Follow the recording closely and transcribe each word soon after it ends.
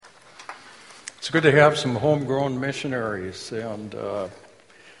It's good to have some homegrown missionaries, and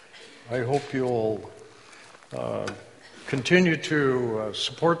I hope you'll continue to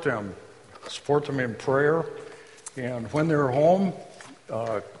support them in prayer, and when they're home,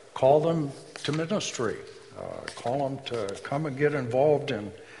 call them to ministry. Call them to come and get involved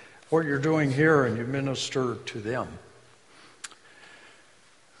in what you're doing here, and you minister to them.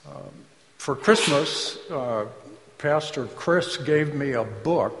 For Christmas, Pastor Chris gave me a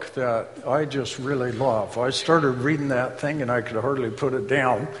book that I just really love. I started reading that thing and I could hardly put it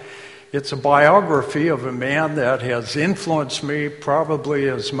down. It's a biography of a man that has influenced me probably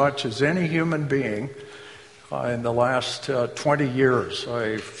as much as any human being in the last 20 years.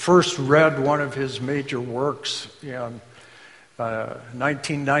 I first read one of his major works in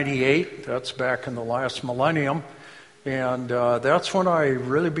 1998. That's back in the last millennium. And that's when I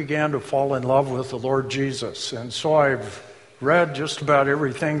really began to fall in love with the Lord Jesus. And so I've read just about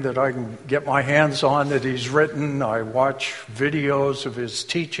everything that I can get my hands on that he's written. I watch videos of his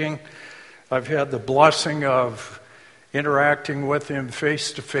teaching. I've had the blessing of interacting with him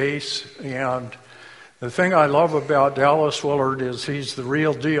face to face. And the thing I love about Dallas Willard is he's the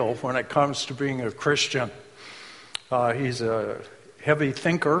real deal when it comes to being a Christian. He's a heavy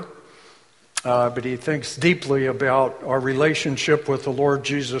thinker. But he thinks deeply about our relationship with the Lord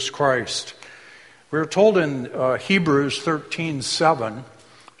Jesus Christ. We're told in Hebrews 13:7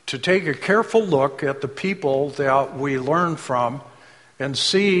 to take a careful look at the people that we learn from and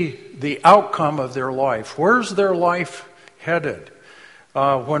see the outcome of their life. Where's their life headed?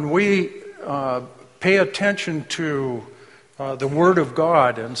 When we pay attention to the Word of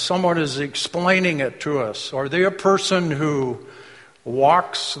God and someone is explaining it to us, are they a person who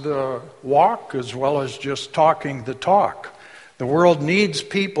walks the walk as well as just talking the talk? The world needs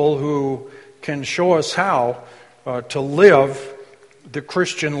people who can show us how to live the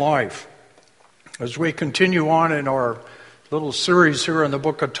Christian life. As we continue on in our little series here in the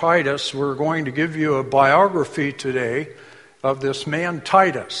book of Titus, we're going to give you a biography today of this man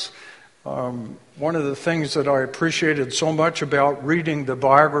Titus. One of the things that I appreciated so much about reading the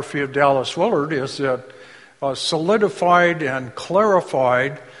biography of Dallas Willard is that solidified and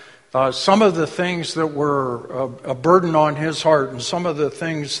clarified some of the things that were a burden on his heart and some of the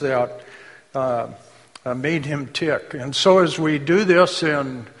things that made him tick. And so as we do this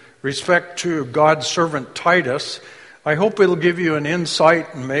in respect to God's servant Titus, I hope it'll give you an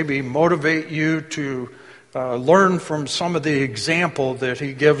insight and maybe motivate you to learn from some of the example that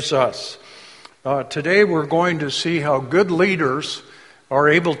he gives us. Today we're going to see how good leaders are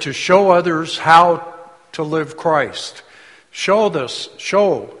able to show others how to live Christ. Show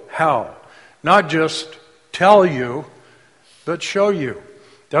how. Not just tell you, but show you.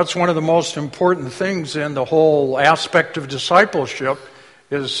 That's one of the most important things in the whole aspect of discipleship,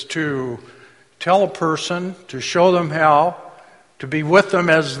 is to tell a person, to show them how, to be with them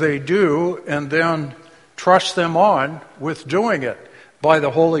as they do, and then trust them on with doing it by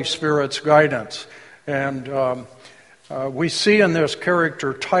the Holy Spirit's guidance. And we see in this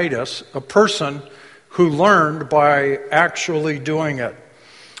character Titus a person who learned by actually doing it.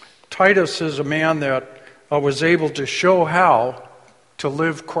 Titus is a man that was able to show how to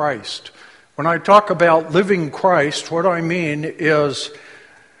live Christ. When I talk about living Christ, what I mean is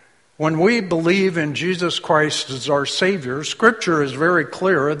when we believe in Jesus Christ as our Savior, Scripture is very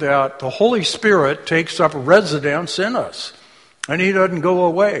clear that the Holy Spirit takes up residence in us, and He doesn't go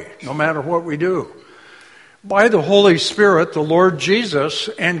away no matter what we do. By the Holy Spirit, the Lord Jesus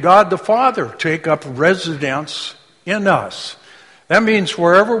and God the Father take up residence in us. That means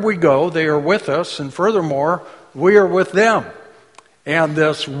wherever we go, they are with us, and furthermore, we are with them. And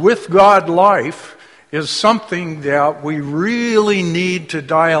this with God life is something that we really need to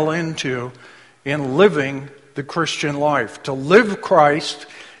dial into in living the Christian life. To live Christ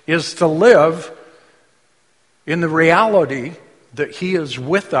is to live in the reality that He is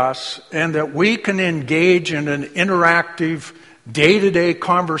with us and that we can engage in an interactive day-to-day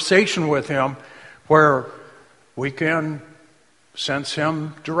conversation with Him where we can sense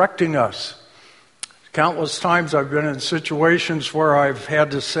Him directing us. Countless times I've been in situations where I've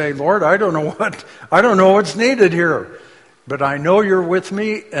had to say, Lord, I don't know what's needed here, but I know You're with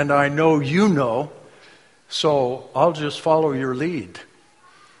me and I know You know, so I'll just follow Your lead.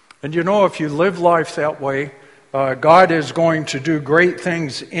 And you know, if you live life that way, God is going to do great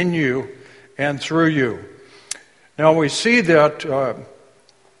things in you and through you. Now we see that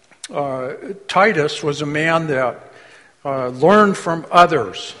Titus was a man that learned from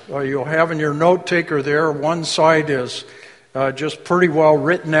others. You'll have in your note taker there, one side is just pretty well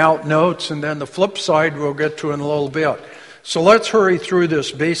written out notes, and then the flip side we'll get to in a little bit. So let's hurry through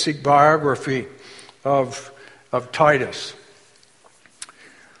this basic biography of Titus.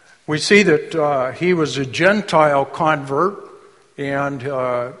 We see that he was a Gentile convert,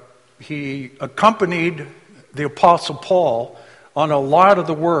 and he accompanied the Apostle Paul on a lot of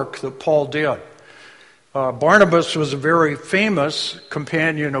the work that Paul did. Barnabas was a very famous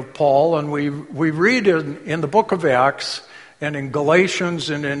companion of Paul, and we read in the book of Acts and in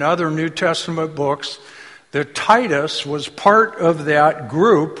Galatians and in other New Testament books that Titus was part of that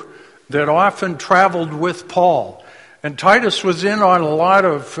group that often traveled with Paul. And Titus was in on a lot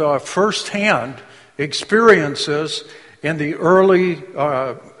of firsthand experiences in the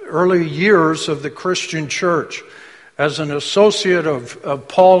early years of the Christian church. As an associate of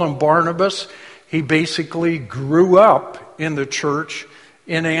Paul and Barnabas, he basically grew up in the church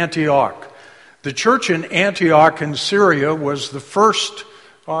in Antioch. The church in Antioch in Syria was the first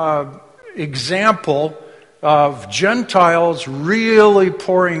example of Gentiles really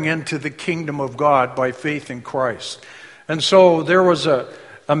pouring into the kingdom of God by faith in Christ. And so there was a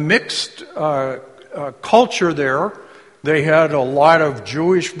mixed culture there. They had a lot of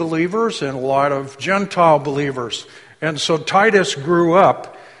Jewish believers and a lot of Gentile believers. And so Titus grew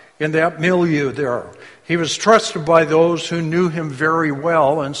up in that milieu there. He was trusted by those who knew him very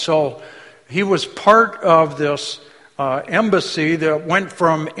well, and so he was part of this embassy that went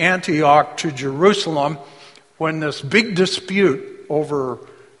from Antioch to Jerusalem when this big dispute over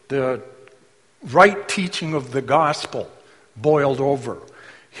the right teaching of the gospel boiled over.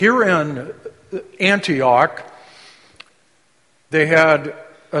 Here in Antioch, they had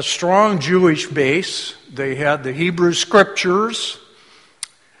a strong Jewish base. They had the Hebrew Scriptures.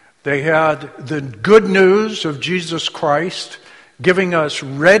 They had the good news of Jesus Christ, giving us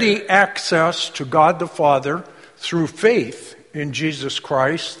ready access to God the Father through faith in Jesus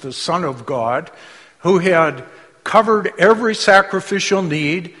Christ, the Son of God, who had covered every sacrificial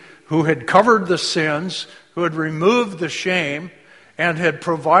need, who had covered the sins, who had removed the shame, and had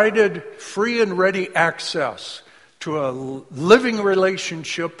provided free and ready access to a living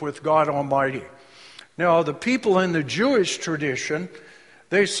relationship with God Almighty. Now, the people in the Jewish tradition,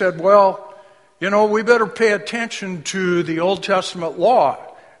 they said, well, we better pay attention to the Old Testament law.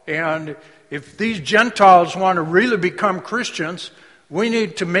 And if these Gentiles want to really become Christians, we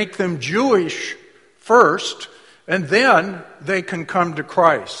need to make them Jewish first, and then they can come to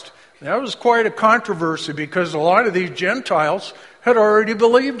Christ. That was quite a controversy because a lot of these Gentiles had already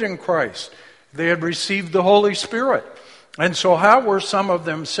believed in Christ. They had received the Holy Spirit. And so how were some of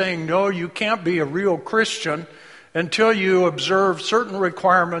them saying, no, you can't be a real Christian until you observe certain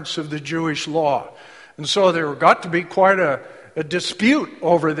requirements of the Jewish law? And so there got to be quite a dispute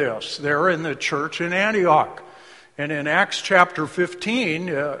over this there in the church in Antioch. And in Acts chapter 15,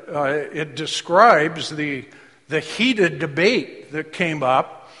 it describes the heated debate that came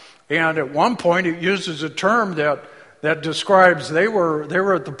up. And at one point it uses a term that describes they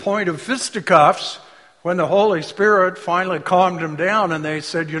were at the point of fisticuffs when the Holy Spirit finally calmed them down, and they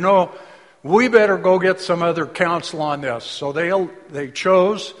said, we better go get some other counsel on this. So they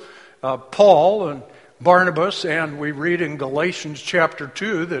chose Paul and Barnabas, and we read in Galatians chapter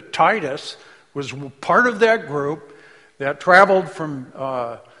 2 that Titus was part of that group that traveled from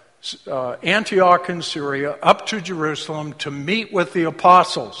Antioch in Syria up to Jerusalem to meet with the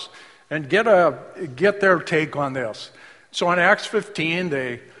apostles and get their take on this. So in Acts 15,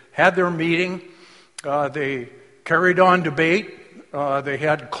 they had their meeting. They carried on debate. They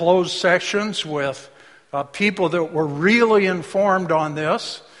had closed sessions with people that were really informed on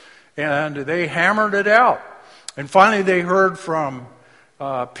this, and they hammered it out. And finally they heard from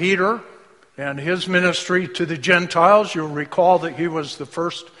Peter and his ministry to the Gentiles. You'll recall that he was the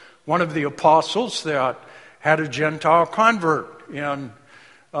first one of the apostles that had a Gentile convert in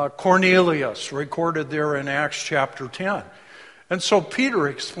Cornelius, recorded there in Acts chapter 10. And so Peter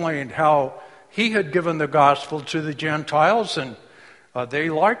explained how he had given the gospel to the Gentiles, and they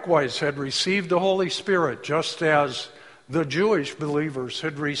likewise had received the Holy Spirit, just as the Jewish believers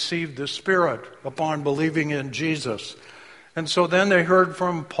had received the Spirit upon believing in Jesus. And so then they heard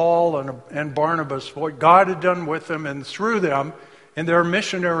from Paul and Barnabas what God had done with them and through them in their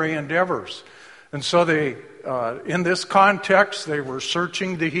missionary endeavors. And so they, in this context, they were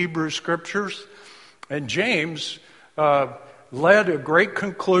searching the Hebrew Scriptures, and James led a great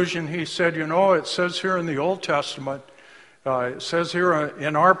conclusion. He said, it says here in the Old Testament, it says here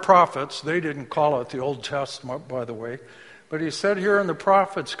in our prophets, they didn't call it the Old Testament, by the way, but he said here in the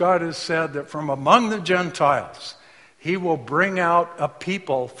prophets, God has said that from among the Gentiles, he will bring out a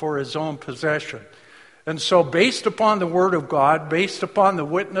people for his own possession. And so based upon the Word of God, based upon the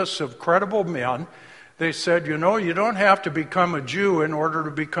witness of credible men, they said, you don't have to become a Jew in order to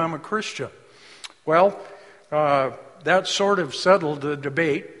become a Christian. Well, that sort of settled the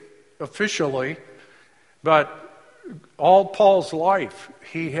debate officially, but all Paul's life,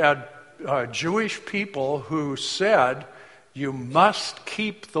 he had Jewish people who said, you must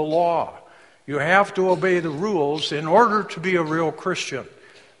keep the law. You have to obey the rules in order to be a real Christian.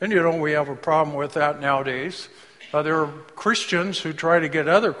 And we have a problem with that nowadays. There are Christians who try to get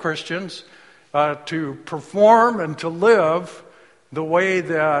other Christians to perform and to live the way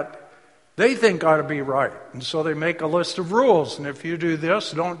that they think ought to be right. And so they make a list of rules. And if you do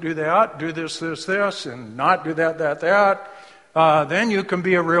this, don't do that, do this, and not do that, then you can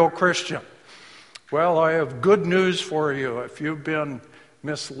be a real Christian. Well, I have good news for you. If you've been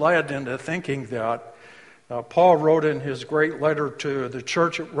misled into thinking that, Paul wrote in his great letter to the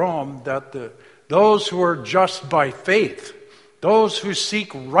church at Rome that those who are just by faith, those who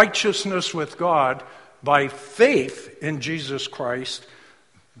seek righteousness with God by faith in Jesus Christ,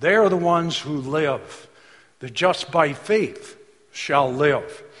 they are the ones who live. The just by faith shall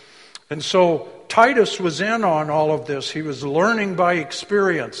live. And so Titus was in on all of this. He was learning by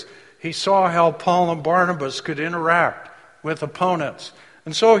experience. He saw how Paul and Barnabas could interact with opponents.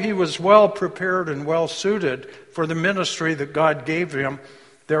 And so he was well prepared and well suited for the ministry that God gave him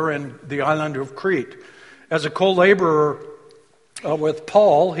there in the island of Crete. As a co-laborer with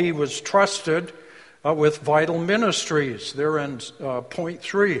Paul, he was trusted with vital ministries. There in point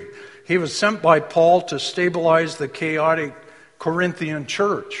 3. He was sent by Paul to stabilize the chaotic Corinthian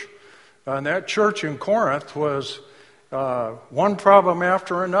church. And that church in Corinth was one problem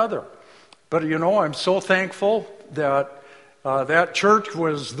after another. But I'm so thankful that that church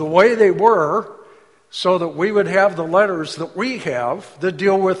was the way they were so that we would have the letters that we have that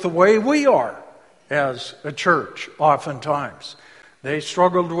deal with the way we are as a church oftentimes. They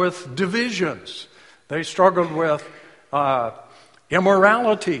struggled with divisions. They struggled with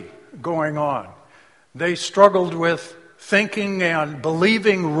immorality going on. They struggled with thinking and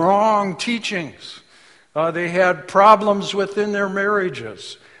believing wrong teachings. They had problems within their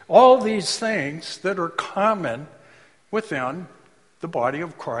marriages. All these things that are common within the body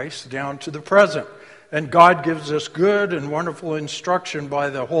of Christ down to the present. And God gives us good and wonderful instruction by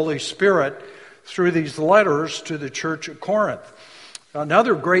the Holy Spirit through these letters to the church at Corinth.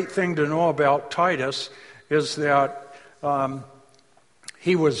 Another great thing to know about Titus is that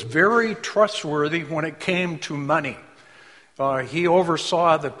he was very trustworthy when it came to money. He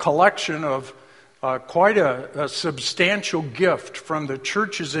oversaw the collection of quite a substantial gift from the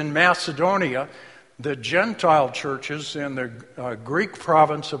churches in Macedonia, the Gentile churches in the Greek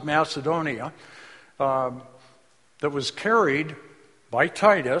province of Macedonia, that was carried by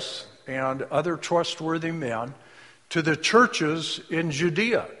Titus and other trustworthy men to the churches in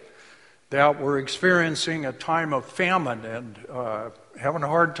Judea that were experiencing a time of famine and having a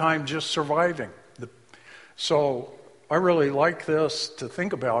hard time just surviving. So I really like this to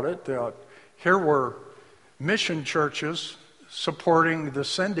think about it, that here were mission churches supporting the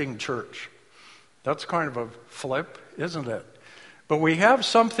sending church. That's kind of a flip, isn't it? But we have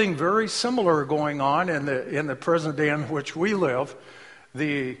something very similar going on in the present day in which we live.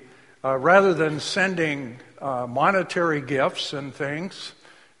 Rather than sending monetary gifts and things,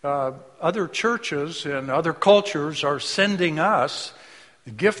 other churches and other cultures are sending us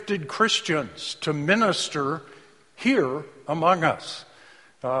gifted Christians to minister here among us.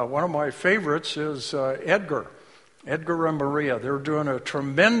 One of my favorites is Edgar and Maria. They're doing a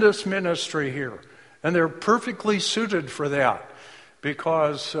tremendous ministry here, and they're perfectly suited for that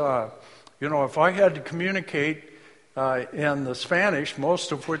because, if I had to communicate in the Spanish,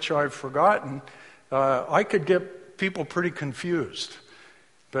 most of which I've forgotten, I could get people pretty confused.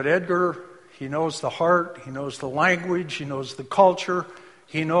 But Edgar, he knows the heart, he knows the language, he knows the culture,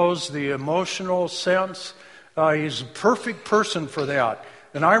 he knows the emotional sense. He's a perfect person for that.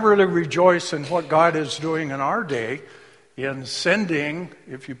 And I really rejoice in what God is doing in our day in sending,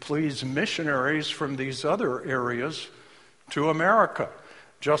 if you please, missionaries from these other areas to America.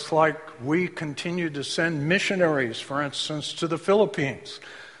 Just like we continue to send missionaries, for instance, to the Philippines.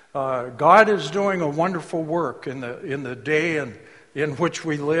 God is doing a wonderful work in the day in which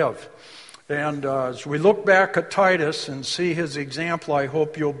we live. And as we look back at Titus and see his example, I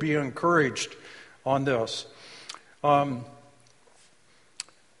hope you'll be encouraged on this.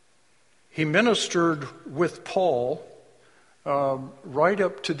 He ministered with Paul right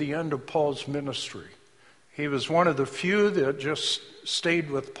up to the end of Paul's ministry. He was one of the few that just stayed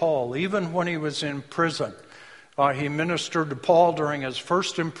with Paul, even when he was in prison. He ministered to Paul during his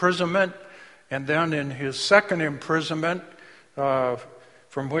first imprisonment, and then in his second imprisonment,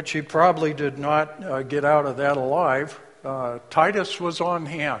 from which he probably did not get out of that alive, Titus was on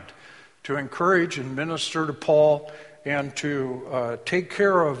hand to encourage and minister to Paul and to take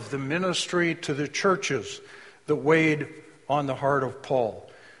care of the ministry to the churches that weighed on the heart of Paul.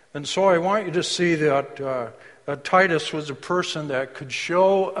 And so I want you to see that Titus was a person that could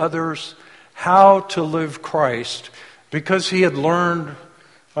show others how to live Christ because he had learned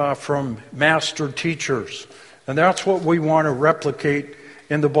from master teachers. And that's what we want to replicate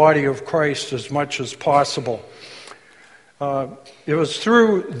in the body of Christ as much as possible. It was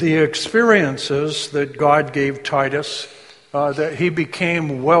through the experiences that God gave Titus that he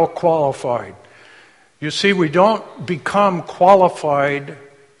became well qualified. You see, we don't become qualified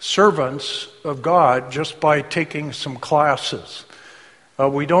servants of God just by taking some classes.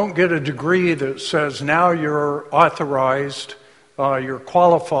 We don't get a degree that says now you're authorized, you're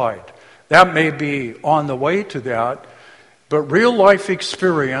qualified. That may be on the way to that, but real life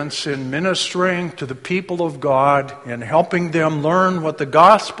experience in ministering to the people of God and helping them learn what the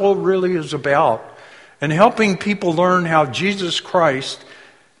gospel really is about and helping people learn how Jesus Christ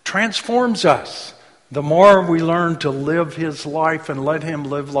transforms us. The more we learn to live his life and let him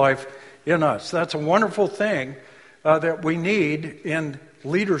live life in us. That's a wonderful thing that we need in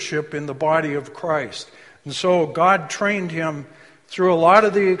leadership in the body of Christ. And so God trained him through a lot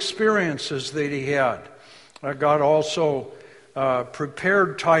of the experiences that he had. God also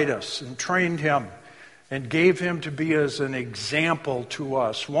prepared Titus and trained him and gave him to be as an example to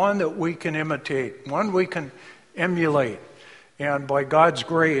us, one that we can imitate, one we can emulate, and by God's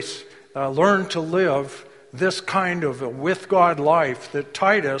grace, learn to live this kind of a with God life that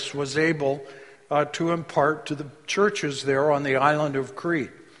Titus was able to impart to the churches there on the island of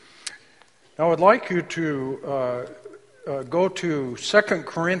Crete. Now I'd like you to go to 2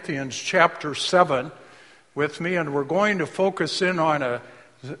 Corinthians chapter 7 with me, and we're going to focus in on a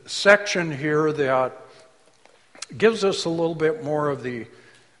section here that gives us a little bit more of the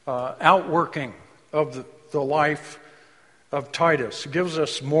outworking of the life of Titus. It gives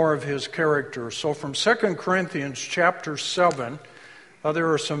us more of his character. So from 2 Corinthians chapter 7,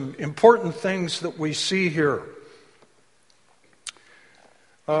 there are some important things that we see here.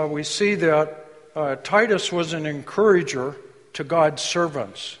 We see that Titus was an encourager to God's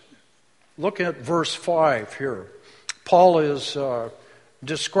servants. Look at verse 5 here. Paul is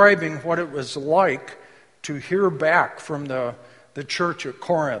describing what it was like to hear back from the church at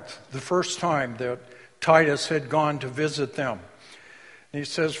Corinth the first time that Titus had gone to visit them. And he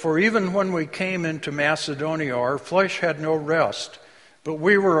says, "For even when we came into Macedonia, our flesh had no rest, but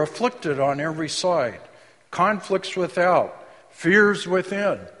we were afflicted on every side, conflicts without, fears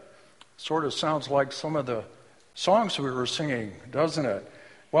within." Sort of sounds like some of the songs we were singing, doesn't it?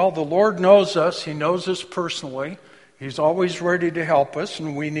 Well, the Lord knows us. He knows us personally. He's always ready to help us,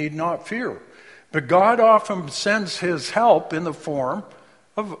 and we need not fear. But God often sends his help in the form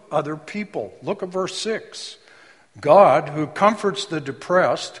of other people. Look at verse 6. God, who comforts the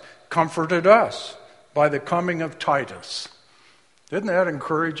depressed, comforted us by the coming of Titus. Isn't that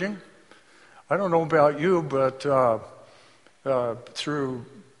encouraging? I don't know about you, but through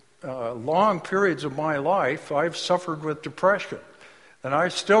long periods of my life, I've suffered with depression. And I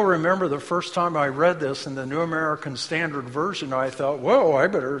still remember the first time I read this in the New American Standard Version, I thought, whoa, I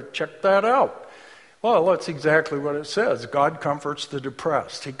better check that out. Well, that's exactly what it says. God comforts the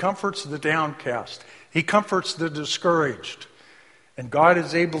depressed. He comforts the downcast. He comforts the discouraged. And God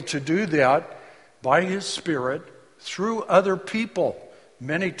is able to do that by his Spirit through other people.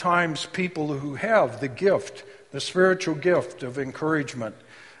 Many times people who have the gift, the spiritual gift of encouragement.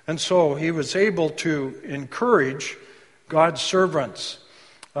 And so he was able to encourage God's servants.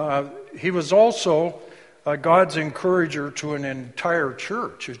 He was also God's encourager to an entire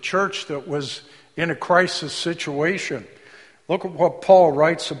church, a church that was in a crisis situation. Look at what Paul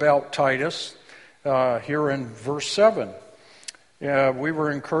writes about Titus here in verse 7. We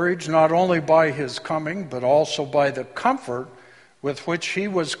were encouraged not only by his coming, but also by the comfort with which he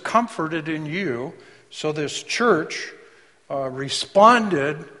was comforted in you. So this church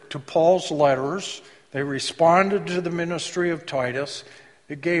responded to Paul's letters. They responded to the ministry of Titus.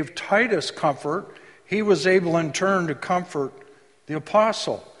 It gave Titus comfort. He was able in turn to comfort the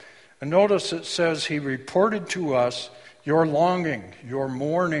apostle. And notice it says he reported to us your longing, your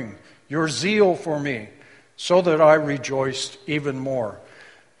mourning, your zeal for me, so that I rejoiced even more.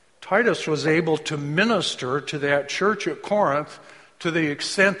 Titus was able to minister to that church at Corinth to the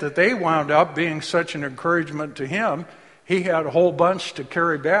extent that they wound up being such an encouragement to him. He had a whole bunch to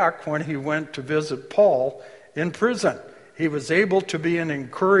carry back when he went to visit Paul in prison. He was able to be an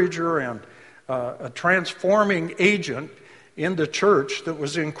encourager and a transforming agent in the church that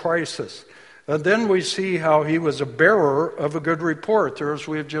was in crisis. And then we see how he was a bearer of a good report. There, as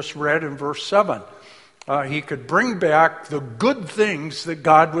we have just read in verse 7. He could bring back the good things that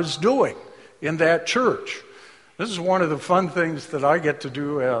God was doing in that church. This is one of the fun things that I get to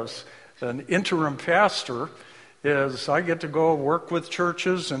do as an interim pastor, is I get to go work with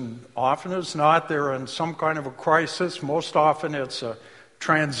churches, and often as not, they're in some kind of a crisis. Most often it's a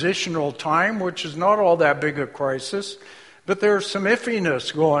transitional time, which is not all that big a crisis, but there's some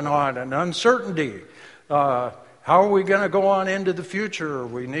iffiness going on and uncertainty. How are we going to go on into the future?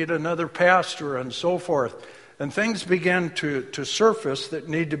 We need another pastor and so forth. And things begin to surface that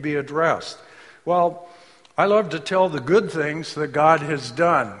need to be addressed. Well, I love to tell the good things that God has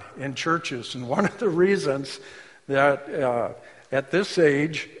done in churches. And one of the reasons that at this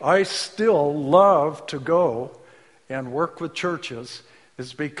age I still love to go and work with churches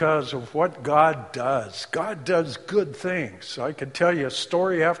is because of what God does. God does good things. I could tell you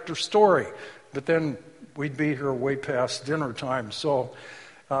story after story, but then we'd be here way past dinner time. So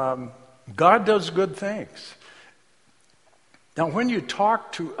God does good things. Now, when you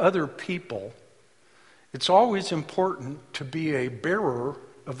talk to other people, it's always important to be a bearer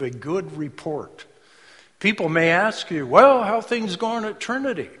of a good report. People may ask you, well, how are things going at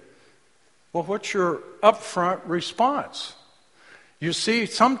Trinity? Well, what's your upfront response? You see,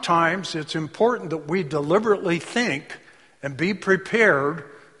 sometimes it's important that we deliberately think and be prepared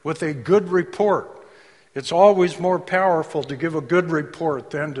with a good report. It's always more powerful to give a good report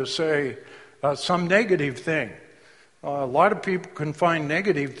than to say some negative thing. A lot of people can find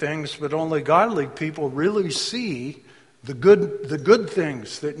negative things, but only godly people really see the good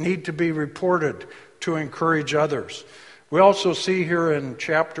things that need to be reported to encourage others. We also see here in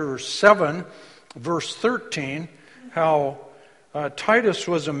chapter 7, verse 13, how Titus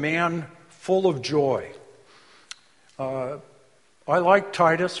was a man full of joy. I like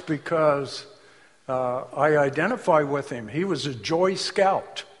Titus because I identify with him. He was a joy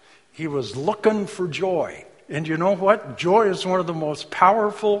scout. He was looking for joy. And you know what? Joy is one of the most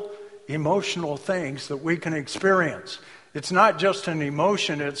powerful emotional things that we can experience. It's not just an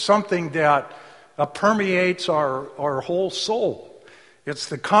emotion. It's something that permeates our whole soul. It's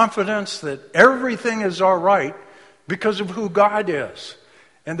the confidence that everything is all right because of who God is.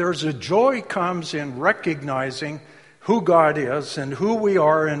 And there's a joy comes in recognizing who God is and who we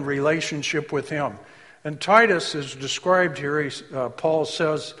are in relationship with Him. And Titus is described here. Paul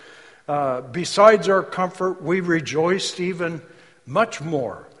says, besides our comfort, we rejoiced even much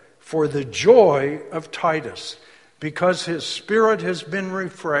more for the joy of Titus, because his spirit has been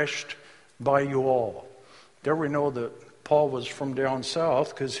refreshed by you all. There we know that Paul was from down south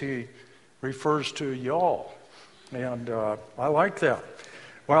because he refers to y'all. And I like that.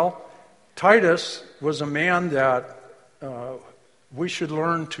 Well, Titus was a man that we should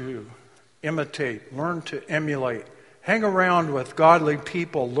learn to imitate, learn to emulate. Hang around with godly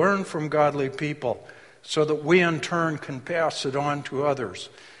people, learn from godly people, so that we in turn can pass it on to others.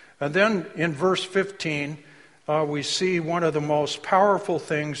 And then in verse 15, we see one of the most powerful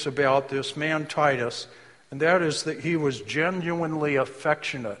things about this man Titus, and that is that he was genuinely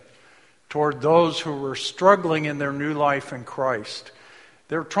affectionate toward those who were struggling in their new life in Christ.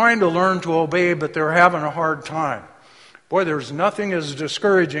 They're trying to learn to obey, but they're having a hard time. Boy, there's nothing as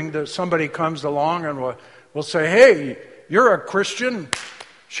discouraging that somebody comes along and will say, hey, you're a Christian,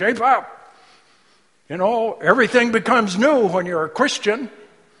 shape up. You know, everything becomes new when you're a Christian.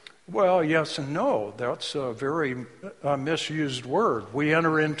 Well, yes and no. That's a very misused word. We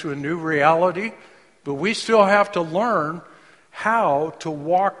enter into a new reality, but we still have to learn how to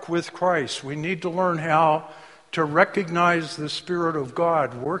walk with Christ. We need to learn how to recognize the Spirit of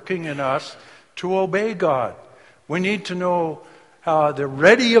God working in us to obey God. We need to know the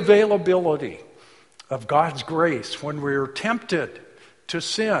ready availability of God's grace when we're tempted to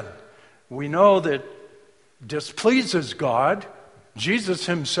sin. We know that displeases God. Jesus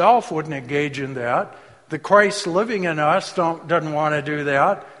himself wouldn't engage in that. The Christ living in us doesn't want to do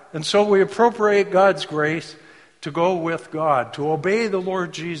that. And so we appropriate God's grace to go with God, to obey the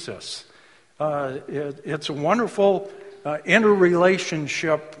Lord Jesus. It's a wonderful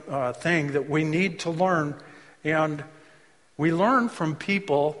interrelationship thing that we need to learn. And we learn from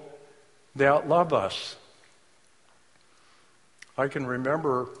people that love us. I can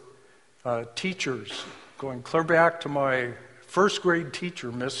remember teachers, going clear back to my first grade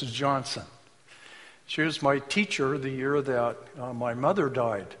teacher, Mrs. Johnson. She was my teacher the year that my mother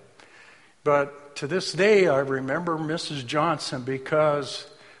died. But to this day, I remember Mrs. Johnson because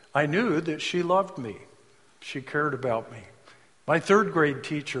I knew that she loved me. She cared about me. My third grade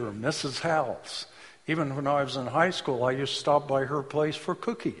teacher, Mrs. Howells. Even when I was in high school, I used to stop by her place for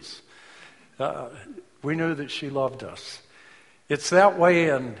cookies. We knew that she loved us. It's that way,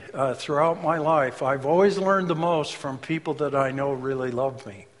 and throughout my life, I've always learned the most from people that I know really love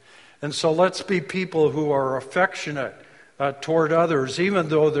me. And so let's be people who are affectionate toward others, even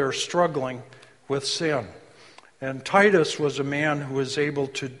though they're struggling with sin. And Titus was a man who was able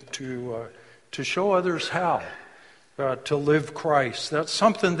to show others how to live Christ. That's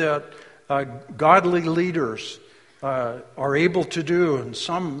something that godly leaders are able to do, and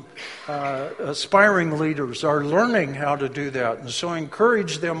some aspiring leaders are learning how to do that. And so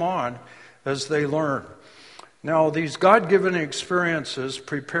encourage them on as they learn. Now, these God-given experiences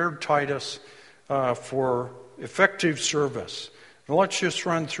prepared Titus for effective service. Now, let's just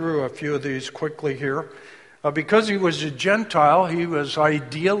run through a few of these quickly here. Because he was a Gentile, he was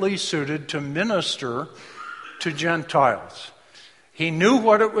ideally suited to minister to Gentiles. He knew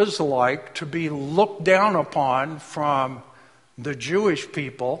what it was like to be looked down upon from the Jewish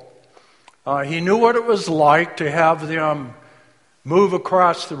people. He knew what it was like to have them move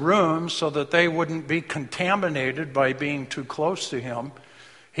across the room so that they wouldn't be contaminated by being too close to him.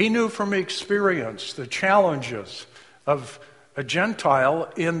 He knew from experience the challenges of a Gentile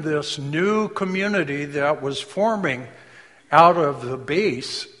in this new community that was forming out of the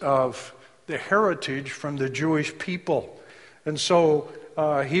base of the heritage from the Jewish people. And so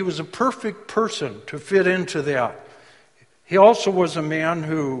he was a perfect person to fit into that. He also was a man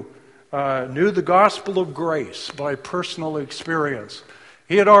who knew the gospel of grace by personal experience.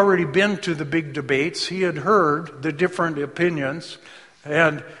 He had already been to the big debates. He had heard the different opinions.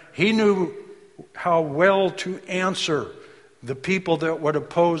 And he knew how well to answer the people that would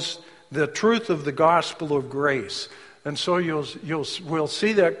oppose the truth of the gospel of grace. And so we'll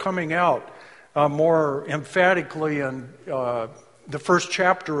see that coming out more emphatically in the first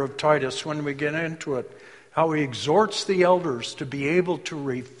chapter of Titus when we get into it, how he exhorts the elders to be able to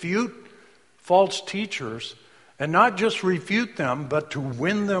refute false teachers, and not just refute them, but to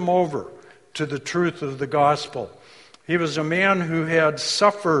win them over to the truth of the gospel. He was a man who had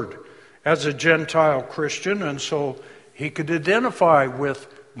suffered as a Gentile Christian, and so he could identify with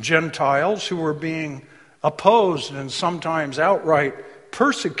Gentiles who were being opposed and sometimes outright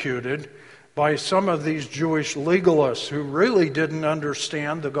persecuted by some of these Jewish legalists who really didn't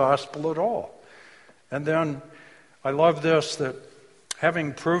understand the gospel at all. And then I love this, that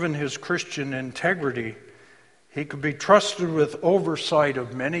having proven his Christian integrity, he could be trusted with oversight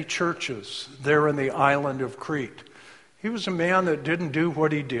of many churches there in the island of Crete. He was a man that didn't do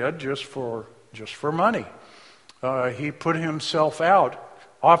what he did just for money. He put himself out,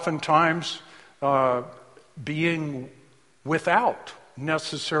 oftentimes being without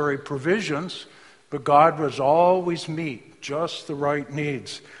necessary provisions, but God was always meet just the right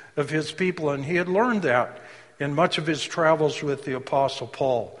needs of his people, and he had learned that in much of his travels with the Apostle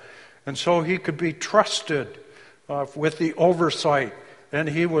Paul. And so he could be trusted with the oversight, and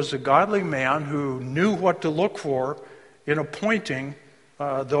he was a godly man who knew what to look for in appointing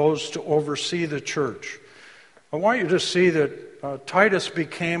those to oversee the church. I want you to see that Titus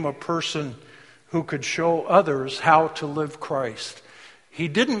became a person who could show others how to live Christ. He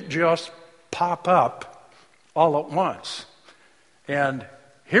didn't just pop up all at once. And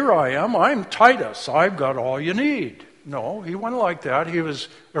here I am, I'm Titus, I've got all you need. No, he wasn't like that. He was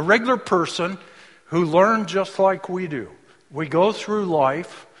a regular person who learned just like we do. We go through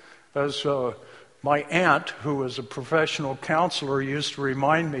life, as my aunt, who was a professional counselor, used to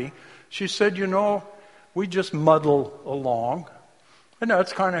remind me. She said, we just muddle along. And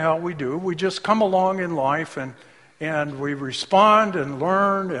that's kind of how we do. We just come along in life and we respond and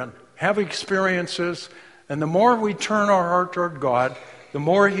learn and have experiences. And the more we turn our heart toward God, the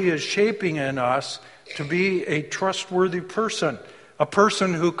more he is shaping in us to be a trustworthy person, a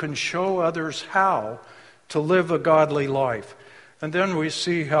person who can show others how to live a godly life. And then we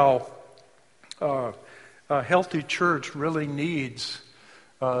see how a healthy church really needs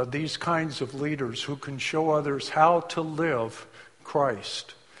these kinds of leaders who can show others how to live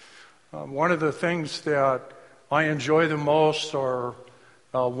Christ. One of the things that I enjoy the most are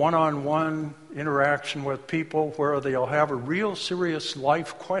one-on-one interaction with people where they'll have a real serious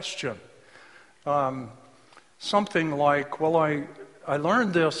life question. Something like, I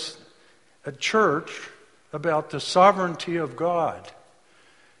learned this at church about the sovereignty of God,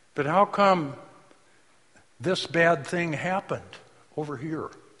 but how come this bad thing happened over here?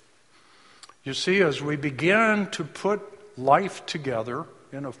 You see, as we begin to put life together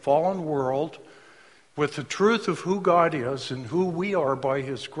in a fallen world with the truth of who God is and who we are by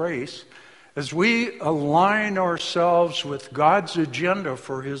his grace, as we align ourselves with God's agenda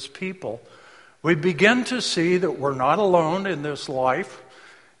for his people, We begin to see that we're not alone in this life.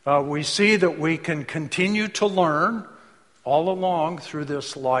 We see that we can continue to learn all along through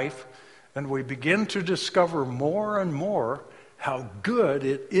this life, and we begin to discover more and more how good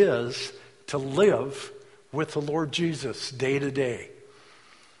it is to live with the Lord Jesus day to day.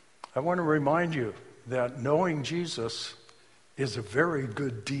 I want to remind you that knowing Jesus is a very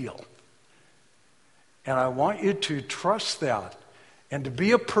good deal. And I want you to trust that and to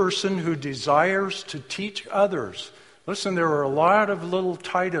be a person who desires to teach others. Listen, there are a lot of little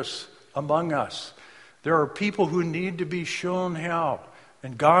Titus among us. There are people who need to be shown how.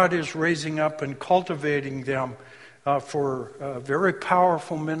 And God is raising up and cultivating them for very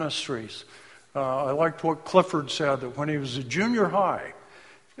powerful ministries. I liked what Clifford said, that when he was a junior high,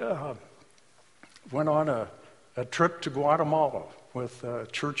 went on a trip to Guatemala with a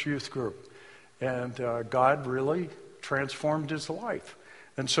church youth group. And God really transformed his life.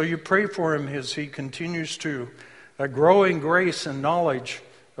 And so you pray for him as he continues to grow in grace and knowledge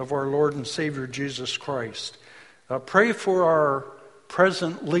of our Lord and Savior Jesus Christ. Pray for our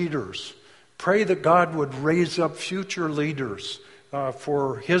present leaders. Pray that God would raise up future leaders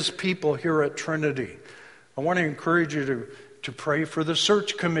for his people here at Trinity. I want to encourage you to pray for the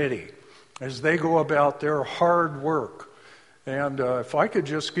search committee as they go about their hard work. And if I could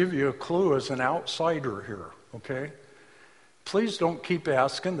just give you a clue as an outsider here, okay? Please don't keep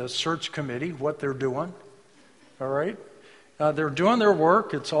asking the search committee what they're doing, all right? They're doing their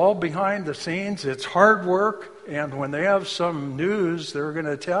work. It's all behind the scenes. It's hard work. And when they have some news, they're going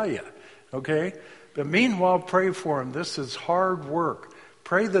to tell you, okay? But meanwhile, pray for them. This is hard work.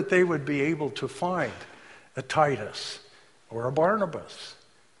 Pray that they would be able to find a Titus or a Barnabas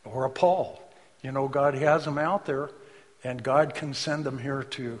or a Paul. You know, God has them out there, and God can send them here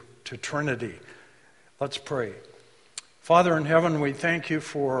to Trinity. Let's pray. Father in heaven, we thank you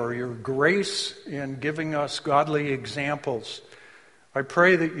for your grace in giving us godly examples. I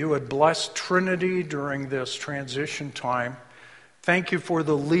pray that you would bless Trinity during this transition time. Thank you for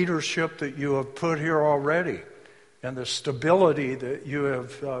the leadership that you have put here already and the stability that you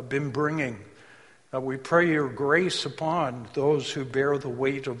have been bringing. We pray your grace upon those who bear the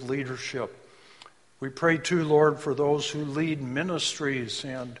weight of leadership. We pray too, Lord, for those who lead ministries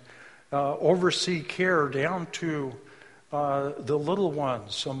and oversee care down to the little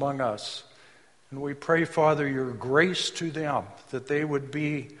ones among us. And we pray, Father, your grace to them, that they would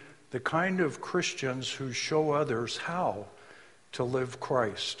be the kind of Christians who show others how to live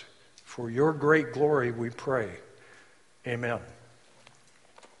Christ. For your great glory we pray. Amen.